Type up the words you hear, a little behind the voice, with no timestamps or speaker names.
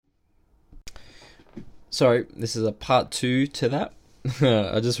Sorry, this is a part two to that.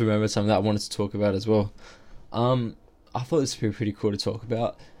 I just remembered something that I wanted to talk about as well. Um, I thought this would be pretty cool to talk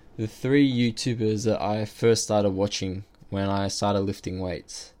about. The three YouTubers that I first started watching when I started lifting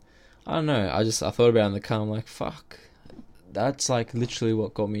weights. I don't know, I thought about it in the car, I'm like, fuck. That's like literally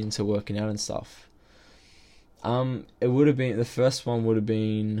what got me into working out and stuff. It would have been, the first one would have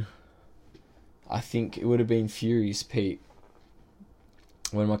been, I think it would have been Furious Pete.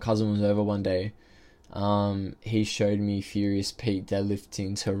 When my cousin was over one day, he showed me Furious Pete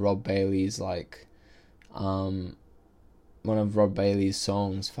deadlifting to Rob Bailey's um, one of Rob Bailey's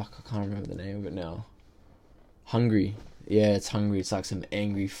songs. Fuck, I can't remember the name of it now. Hungry. Yeah, it's Hungry. It's like some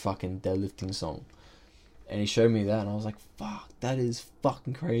angry fucking deadlifting song. And he showed me that, and I was like, fuck, that is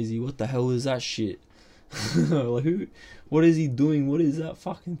fucking crazy. What the hell is that shit? Like, what is he doing? What is that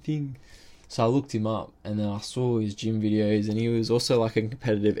fucking thing? So I looked him up, and then I saw his gym videos, and he was also like a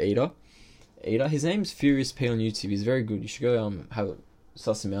competitive eater. His name's Furious P on YouTube. He's very good. You should go have a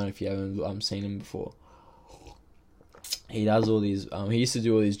suss him out if you haven't seen him before. He does all these. He used to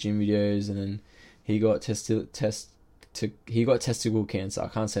do all these gym videos, and then he got he got testicle cancer. I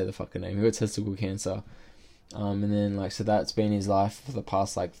can't say the fucking name. He got testicle cancer. And then so that's been his life for the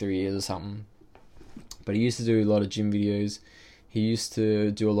past 3 years or something. But he used to do a lot of gym videos. He used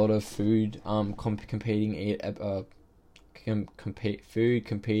to do a lot of food food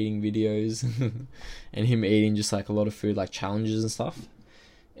competing videos and him eating just a lot of food, like challenges and stuff.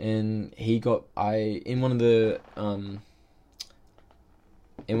 And he got in one of the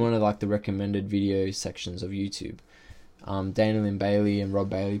the recommended video sections of YouTube, Dana Lynn Bailey and Rob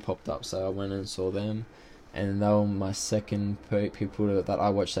Bailey popped up, so I went and saw them, and they were my second people that I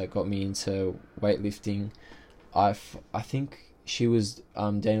watched that got me into weightlifting. I think she was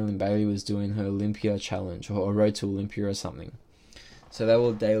Dana Lynn Bailey was doing her Olympia challenge or Road to Olympia or something. So they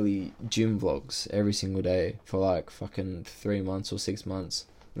were daily gym vlogs every single day for fucking 3 months or 6 months.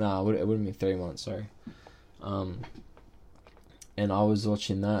 Nah, it wouldn't be 3 months, sorry. And I was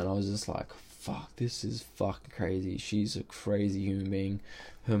watching that and I was just like, fuck, this is fucking crazy. She's a crazy human being.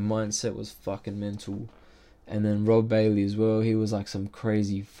 Her mindset was fucking mental. And then Rob Bailey as well, he was some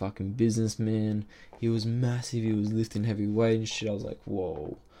crazy fucking businessman. He was massive, he was lifting heavy weight and shit. I was like,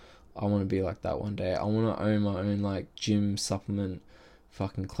 whoa, I want to be like that one day. I want to own my own gym supplement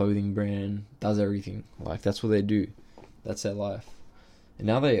fucking clothing brand. Does everything. That's what they do. That's their life. And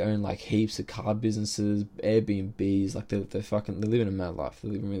now they own heaps of car businesses, Airbnbs. They're living a mad life.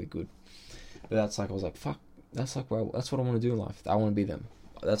 They're living really good. But that's I was like, fuck, that's that's what I want to do in life. I want to be them.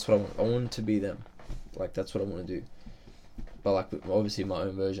 That's what I want. I want to be them. That's what I want to do. But obviously my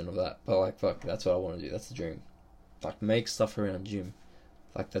own version of that. But fuck, that's what I want to do. That's the dream. Make stuff around gym.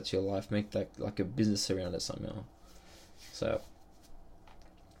 That's your life. Make that a business around it somehow. So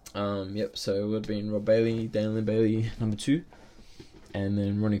yep, so it would have been Rob Bailey, Dana Lynn Bailey, number 2. And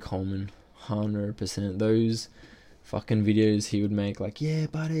then Ronnie Coleman, 100%. Those fucking videos he would make, yeah,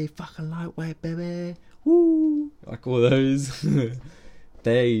 buddy, fucking lightweight, baby, woo, all those.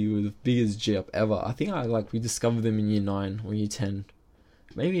 They were the biggest G up ever. I think we discovered them in year 9 or year 10,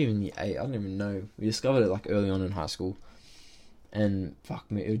 maybe even year 8. I don't even know. We discovered it early on in high school, and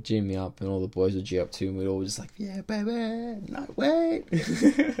fuck me, it would G me up, and all the boys would G up too, and we'd all just yeah, baby, lightweight.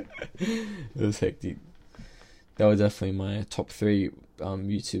 It was hectic. They were definitely my top 3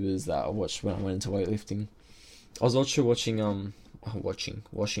 YouTubers that I watched when I went into weightlifting. I was also watching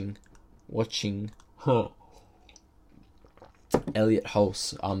Elliot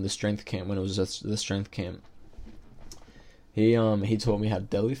Hulse, the strength camp, when it was just the strength camp. He taught me how to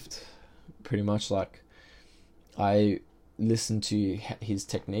deadlift, pretty much. I listened to his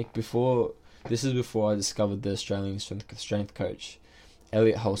technique before. This is before I discovered the Australian strength coach.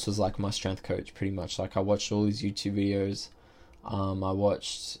 Elliot Hulse was my strength coach, pretty much. I watched all his YouTube videos. I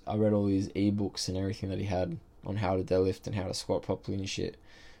read all his ebooks and everything that he had on how to deadlift and how to squat properly and shit.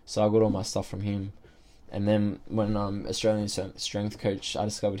 So I got all my stuff from him. And then when Australian strength coach, I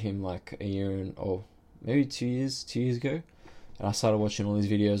discovered him a year or maybe 2 years ago, and I started watching all his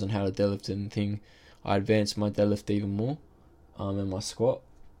videos on how to deadlift and thing. I advanced my deadlift even more, and my squat,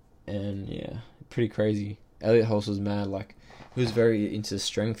 and yeah, pretty crazy. Elliot Hulse was mad. He was very into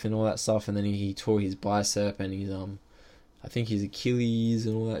strength and all that stuff, and then he tore his bicep and his I think his Achilles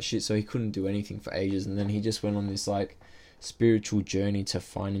and all that shit, so he couldn't do anything for ages, and then he just went on this spiritual journey to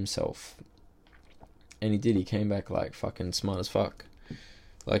find himself. And he did. He came back fucking smart as fuck.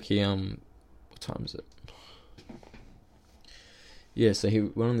 What time is it? Yeah, so he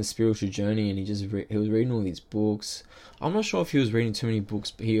went on this spiritual journey, and he was reading all these books. I'm not sure if he was reading too many books,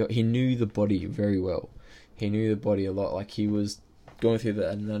 but he knew the body very well. He knew the body a lot. He was going through the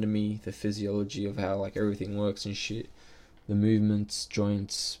anatomy, the physiology of how like everything works and shit, the movements,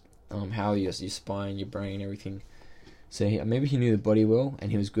 joints, how your spine, your brain, everything. So maybe he knew the body well,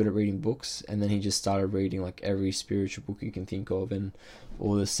 and he was good at reading books, and then he just started reading like every spiritual book you can think of, and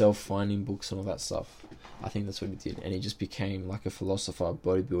all the self-finding books and all that stuff. I think that's what he did, and he just became like a philosopher,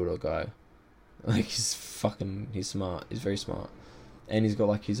 bodybuilder guy. Like he's smart. He's very smart, and he's got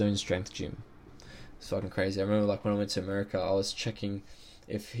like his own strength gym. It's fucking crazy. I remember like when I went to America, I was checking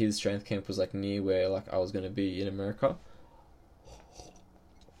if his strength camp was like near where like I was gonna be in America,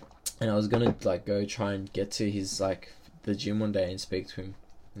 and I was gonna like go try and get to his like the gym one day and speak to him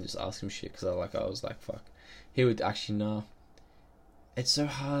and just ask him shit, because I was like fuck. He would actually nah. It's so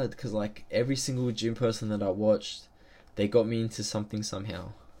hard because like every single gym person that I watched, they got me into something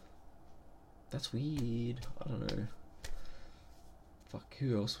somehow. That's weird. I don't know. Fuck,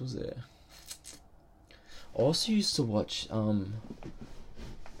 who else was there? I also used to watch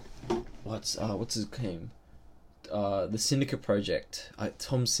what's his name? The Syndicate Project.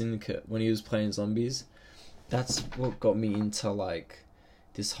 Tom Syndicate, when he was playing zombies. That's what got me into like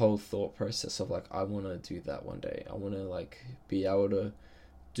this whole thought process of like I want to do that one day. I want to like be able to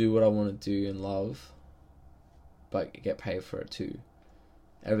do what I want to do and love, but get paid for it too.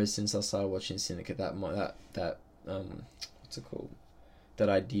 Ever since I started watching Syndicate, that what's it called? That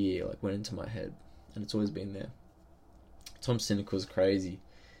idea like went into my head, and it's always been there. Tom Syndicate was crazy.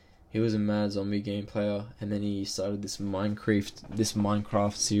 He was a mad zombie game player, and then he started this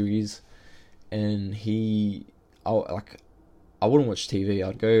Minecraft series, and I wouldn't watch TV.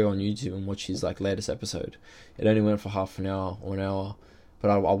 I'd go on YouTube and watch his like latest episode. It only went for half an hour or an hour, but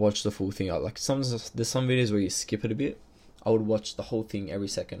I watched the full thing. There's some videos where you skip it a bit. I would watch the whole thing every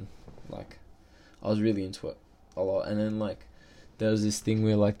second. Like, I was really into it a lot. And then like there was this thing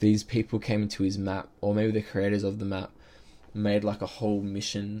where like these people came into his map, or maybe the creators of the map made like a whole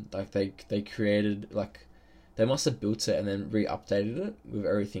mission. Like they created like, they must have built it and then re-updated it with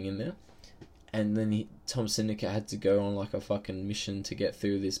everything in there. And then Tom Syndicate had to go on like a fucking mission to get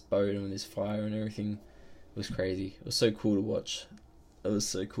through this boat and this fire and everything. It was crazy. It was so cool to watch.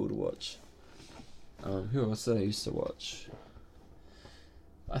 Who else did I used to watch?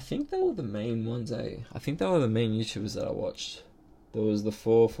 I think they were the main ones, I think they were the main YouTubers that I watched. There was the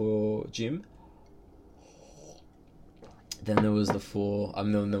 4 for gym. Then there was the 4.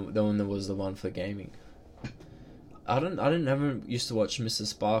 Then there was the 1 for gaming. I never used to watch Mr.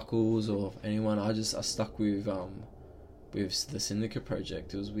 Sparkles or anyone. I stuck with the Syndicate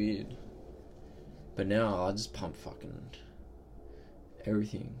Project. It was weird. But now I just pump fucking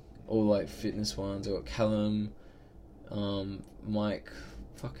everything. All like fitness ones. I got Callum, Mike,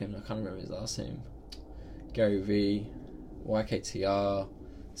 fucking I can't remember his last name. Gary V, YKTR.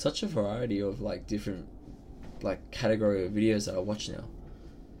 Such a variety of like different like category of videos that I watch now.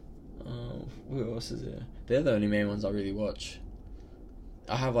 Who else is there? They're the only main ones I really watch.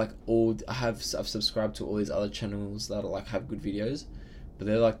 I've subscribed to all these other channels that like have good videos, but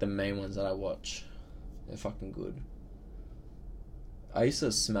they're like the main ones that I watch. They're fucking good. I used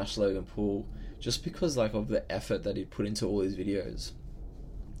to smash Logan Paul just because like of the effort that he put into all his videos.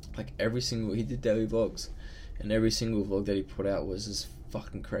 Like he did daily vlogs, and every single vlog that he put out was just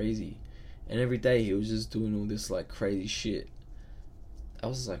fucking crazy. And every day he was just doing all this like crazy shit. I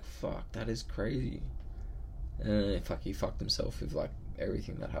was like, fuck, that is crazy. And he fucked himself with like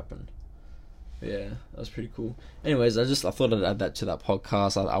everything that happened. But yeah, that was pretty cool. Anyways, I thought I'd add that to that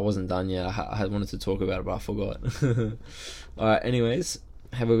podcast. I wasn't done yet. I had wanted to talk about it, but I forgot. Alright, anyways,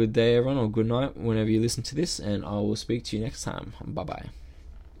 have a good day everyone, or good night whenever you listen to this, and I will speak to you next time. Bye bye.